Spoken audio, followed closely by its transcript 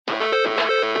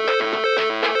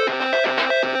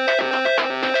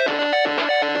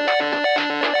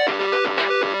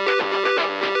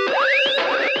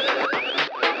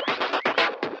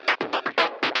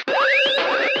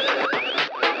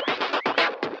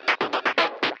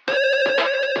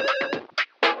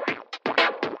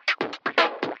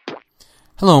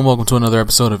Hello and welcome to another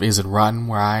episode of Is It Rotten,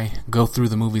 where I go through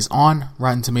the movies on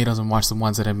Rotten Tomatoes and watch the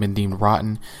ones that have been deemed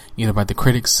rotten, either by the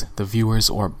critics, the viewers,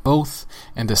 or both,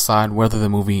 and decide whether the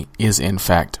movie is in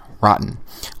fact rotten.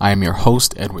 I am your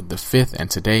host, Edward V,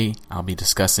 and today I'll be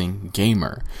discussing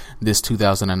Gamer. This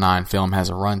 2009 film has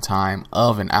a runtime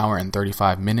of an hour and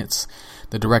 35 minutes.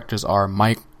 The directors are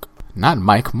Mark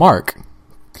Neveldine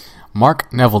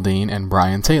and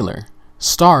Brian Taylor,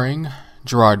 starring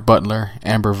Gerard Butler,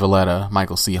 Amber Valletta,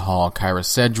 Michael C. Hall, Kyra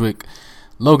Sedgwick,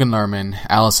 Logan Lerman,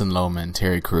 Alison Lohman,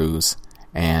 Terry Crews,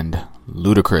 and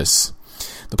Ludacris.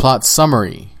 The plot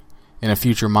summary. In a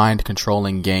future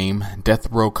mind-controlling game,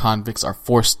 death row convicts are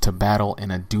forced to battle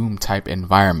in a Doom-type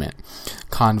environment.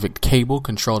 Convict Cable,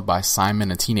 controlled by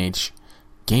Simon, a teenage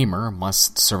gamer,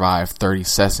 must survive 30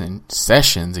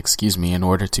 sessions in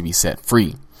order to be set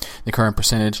free. The current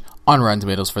percentage on Rotten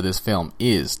Tomatoes for this film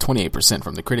is 28%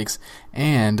 from the critics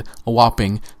and a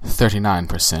whopping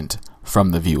 39% from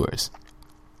the viewers.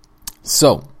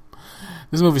 So,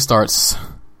 this movie starts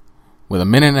with a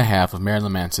minute and a half of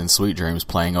Marilyn Manson's Sweet Dreams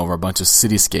playing over a bunch of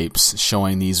cityscapes,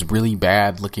 showing these really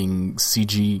bad looking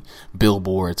CG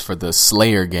billboards for the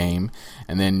Slayer game,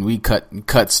 and then we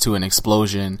cuts to an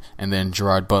explosion, and then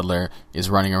Gerard Butler is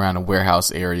running around a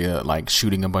warehouse area like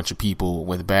shooting a bunch of people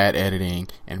with bad editing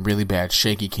and really bad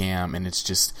shaky cam, and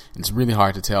it's really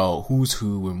hard to tell who's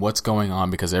who and what's going on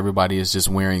because everybody is just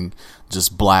wearing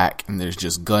just black, and there's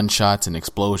just gunshots and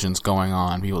explosions going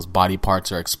on. People's body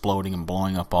parts are exploding and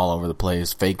blowing up all over the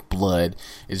place. Fake blood.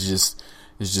 It's just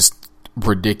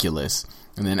ridiculous.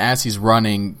 And then as he's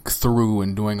running through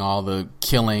and doing all the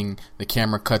killing, the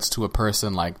camera cuts to a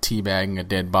person like teabagging a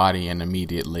dead body, and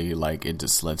immediately like it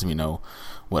just lets me know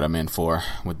what I'm in for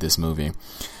with this movie.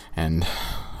 And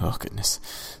oh goodness.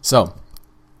 So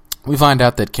we find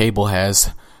out that Cable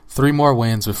has 3 more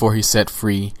wins before he's set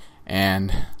free,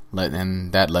 and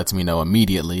that lets me know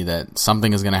immediately that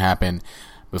something is going to happen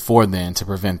before then to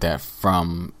prevent that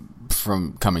from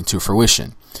coming to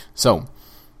fruition. So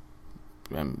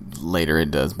later it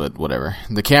does, but whatever.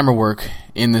 The camera work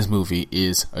in this movie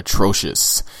is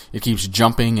atrocious. It keeps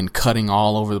jumping and cutting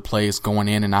all over the place, going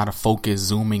in and out of focus,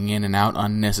 zooming in and out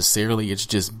unnecessarily. It's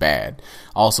just bad.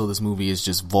 Also, this movie is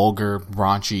just vulgar,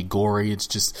 raunchy, gory.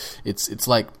 It's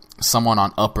like someone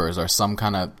on uppers or some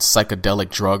kind of psychedelic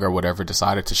drug or whatever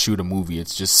decided to shoot a movie.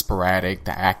 It's just sporadic.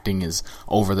 The acting is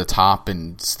over the top,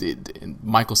 and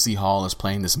Michael C. Hall is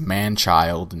playing this man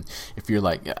child. And if you're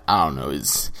like, I don't know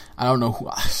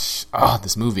who.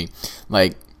 This movie,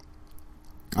 like,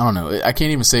 I don't know. I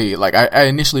can't even say, like, I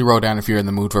initially wrote down, if you're in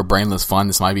the mood for brainless fun,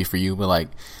 this might be for you, but like,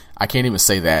 I can't even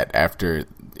say that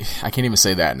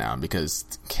now because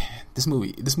this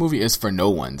movie is for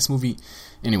no one. This movie.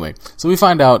 Anyway, so we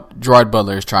find out Gerard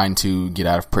Butler is trying to get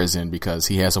out of prison because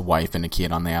he has a wife and a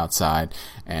kid on the outside,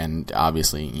 and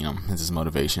obviously, it's his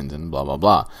motivations and blah, blah,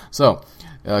 blah. So,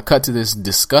 cut to this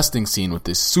disgusting scene with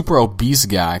this super obese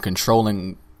guy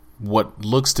controlling what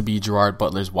looks to be Gerard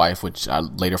Butler's wife, which I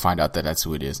later find out that that's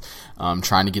who it is,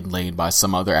 trying to get laid by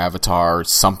some other avatar or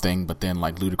something, but then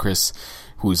like Ludacris,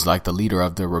 who's like the leader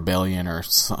of the rebellion or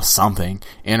something,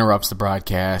 interrupts the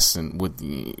broadcast and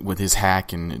with his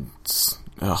hack, and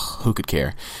who could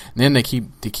care? And then they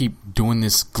keep doing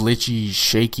this glitchy,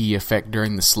 shaky effect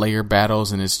during the Slayer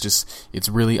battles, and it's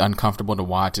really uncomfortable to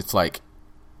watch. It's like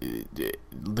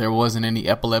there wasn't any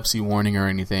epilepsy warning or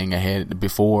anything ahead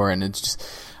before, and it's just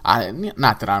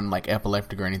not that I'm like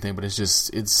epileptic or anything, but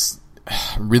it's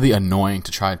really annoying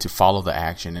to try to follow the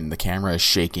action, and the camera is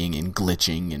shaking and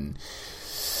glitching. And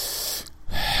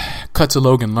cut to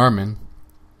Logan Lerman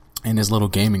in his little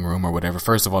gaming room or whatever.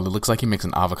 First of all, it looks like he makes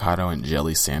an avocado and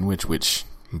jelly sandwich, which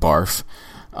barf.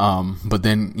 But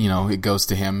then, it goes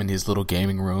to him in his little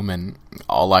gaming room, and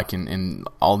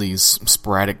all these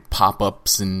sporadic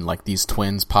pop-ups, and like these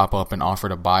twins pop up and offer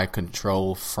to buy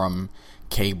control of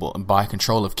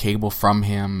Cable from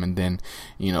him. And then,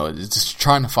 just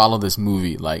trying to follow this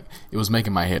movie, like, it was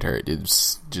making my head hurt.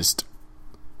 It's just,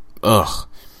 ugh.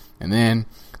 And then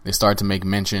they start to make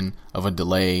mention of a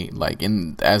delay,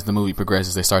 as the movie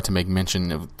progresses, they start to make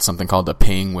mention of something called a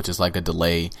ping, which is like a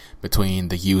delay between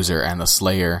the user and the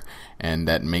Slayer, and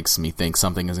that makes me think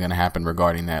something is going to happen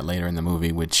regarding that later in the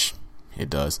movie, which it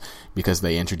does, because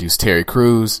they introduce Terry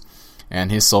Crews,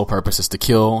 and his sole purpose is to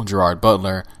kill Gerard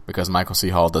Butler because Michael C.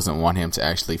 Hall doesn't want him to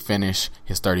actually finish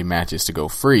his 30 matches to go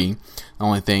free. The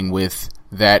only thing with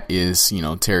that is,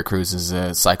 Terry Crews is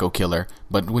a psycho killer,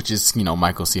 but which is,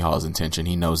 Michael C. Hall's intention.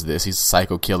 He knows this. He's a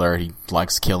psycho killer. He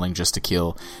likes killing just to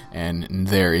kill, and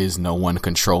there is no one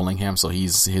controlling him. So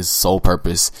his sole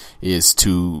purpose is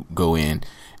to go in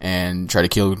and try to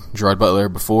kill Gerard Butler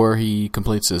before he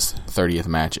completes his 30th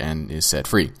match and is set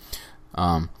free.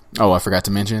 I forgot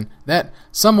to mention that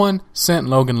someone sent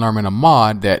Logan Lerman a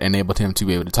mod that enabled him to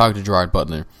be able to talk to Gerard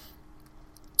Butler.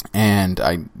 And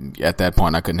at that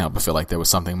point, I couldn't help but feel like there was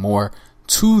something more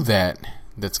to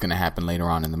that's going to happen later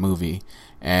on in the movie.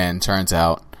 And turns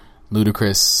out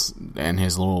Ludacris and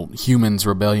his little Humans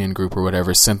Rebellion group or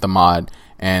whatever sent the mod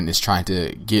and is trying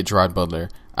to get Gerard Butler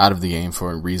out of the game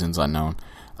for reasons unknown.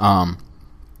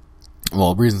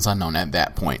 Reasons unknown at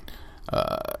that point.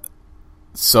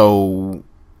 So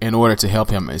in order to help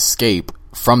him escape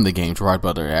from the game, Gerard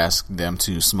Butler asked them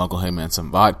to smuggle him in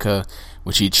some vodka,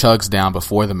 which he chugs down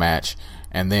before the match,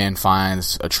 and then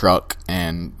finds a truck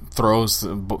and throws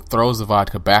the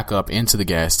vodka back up into the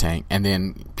gas tank, and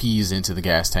then pees into the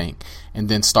gas tank, and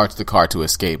then starts the car to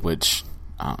escape, which,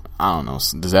 I don't know.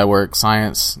 Does that work?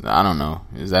 Science? I don't know.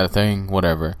 Is that a thing?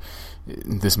 Whatever.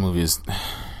 This movie is...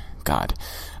 God.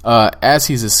 As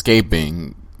he's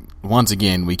escaping... Once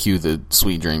again, we cue the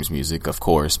Sweet Dreams music, of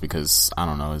course, because I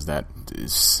don't know, I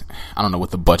don't know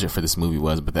what the budget for this movie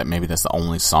was, but maybe that's the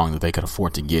only song that they could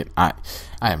afford to get. I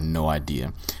have no idea.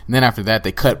 And then after that,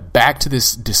 they cut back to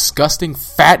this disgusting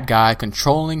fat guy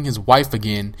controlling his wife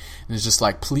again, and it's just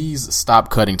like, please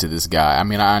stop cutting to this guy. I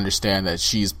mean, I understand that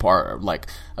she's like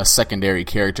a secondary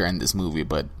character in this movie,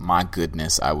 but my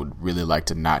goodness, I would really like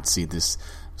to not see this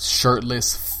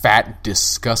shirtless, fat,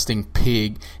 disgusting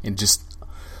pig and just...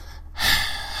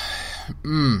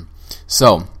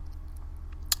 So,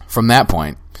 from that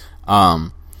point, I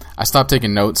stopped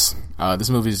taking notes. This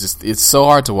movie is it's so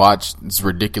hard to watch. It's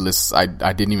ridiculous. I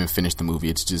didn't even finish the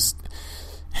movie. This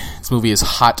movie is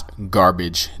hot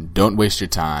garbage. Don't waste your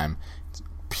time. It's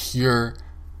pure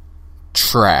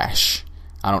trash.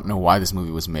 I don't know why this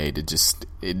movie was made.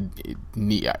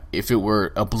 If it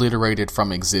were obliterated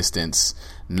from existence,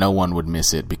 no one would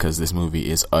miss it, because this movie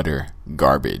is utter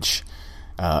garbage.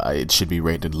 It should be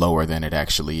rated lower than it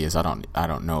actually is. I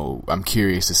don't know. I'm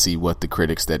curious to see what the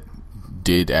critics that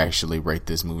did actually rate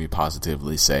this movie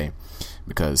positively say,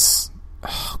 because,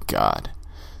 oh God,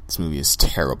 this movie is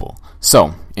terrible.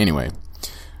 So, anyway,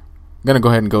 I'm going to go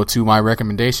ahead and go to my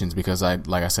recommendations, because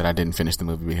like I said, I didn't finish the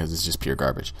movie because it's just pure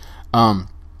garbage. So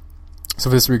for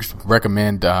this week's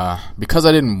recommend, because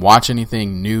I didn't watch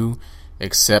anything new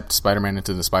except Spider-Man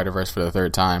Into the Spider-Verse for the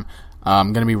third time,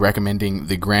 I'm going to be recommending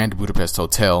The Grand Budapest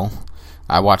Hotel.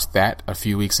 I watched that a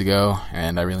few weeks ago,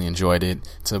 and I really enjoyed it.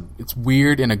 It's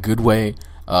weird in a good way.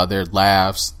 There are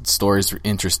laughs, the story's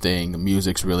interesting, the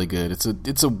music's really good.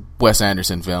 It's a Wes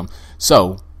Anderson film.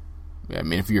 So, I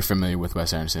mean, if you're familiar with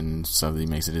Wes Anderson, something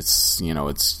makes it, you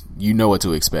know what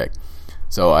to expect.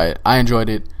 So I enjoyed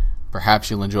it.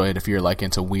 Perhaps you'll enjoy it if you're like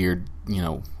into weird,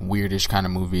 weirdish kind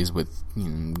of movies with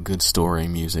good story,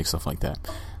 music, stuff like that.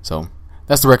 So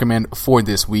that's the recommend for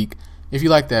this week. If you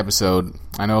liked the episode,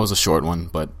 I know it was a short one,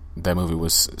 but that movie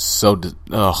was so...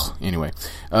 Anyway,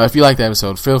 if you liked the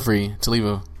episode, feel free to leave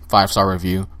a 5-star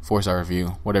review, 4-star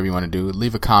review, whatever you want to do.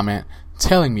 Leave a comment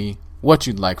telling me what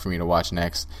you'd like for me to watch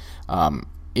next.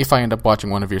 If I end up watching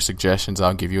one of your suggestions,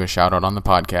 I'll give you a shout out on the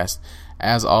podcast.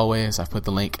 As always, I've put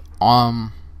the link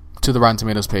to the Rotten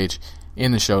Tomatoes page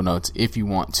in the show notes if you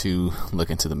want to look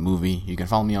into the movie. You can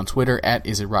follow me on Twitter at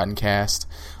IsItRottenCast,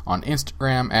 on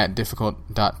Instagram at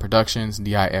difficult.productions,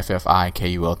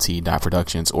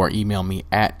 diffikult.productions, or email me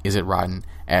at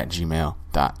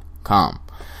isitrotten@gmail.com.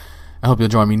 I hope you'll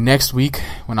join me next week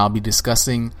when I'll be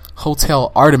discussing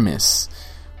Hotel Artemis,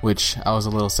 which I was a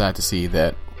little sad to see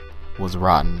that was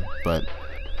rotten, but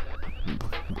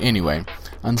anyway,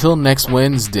 until next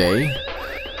Wednesday,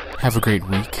 have a great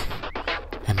week,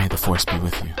 and may the Force be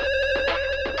with you.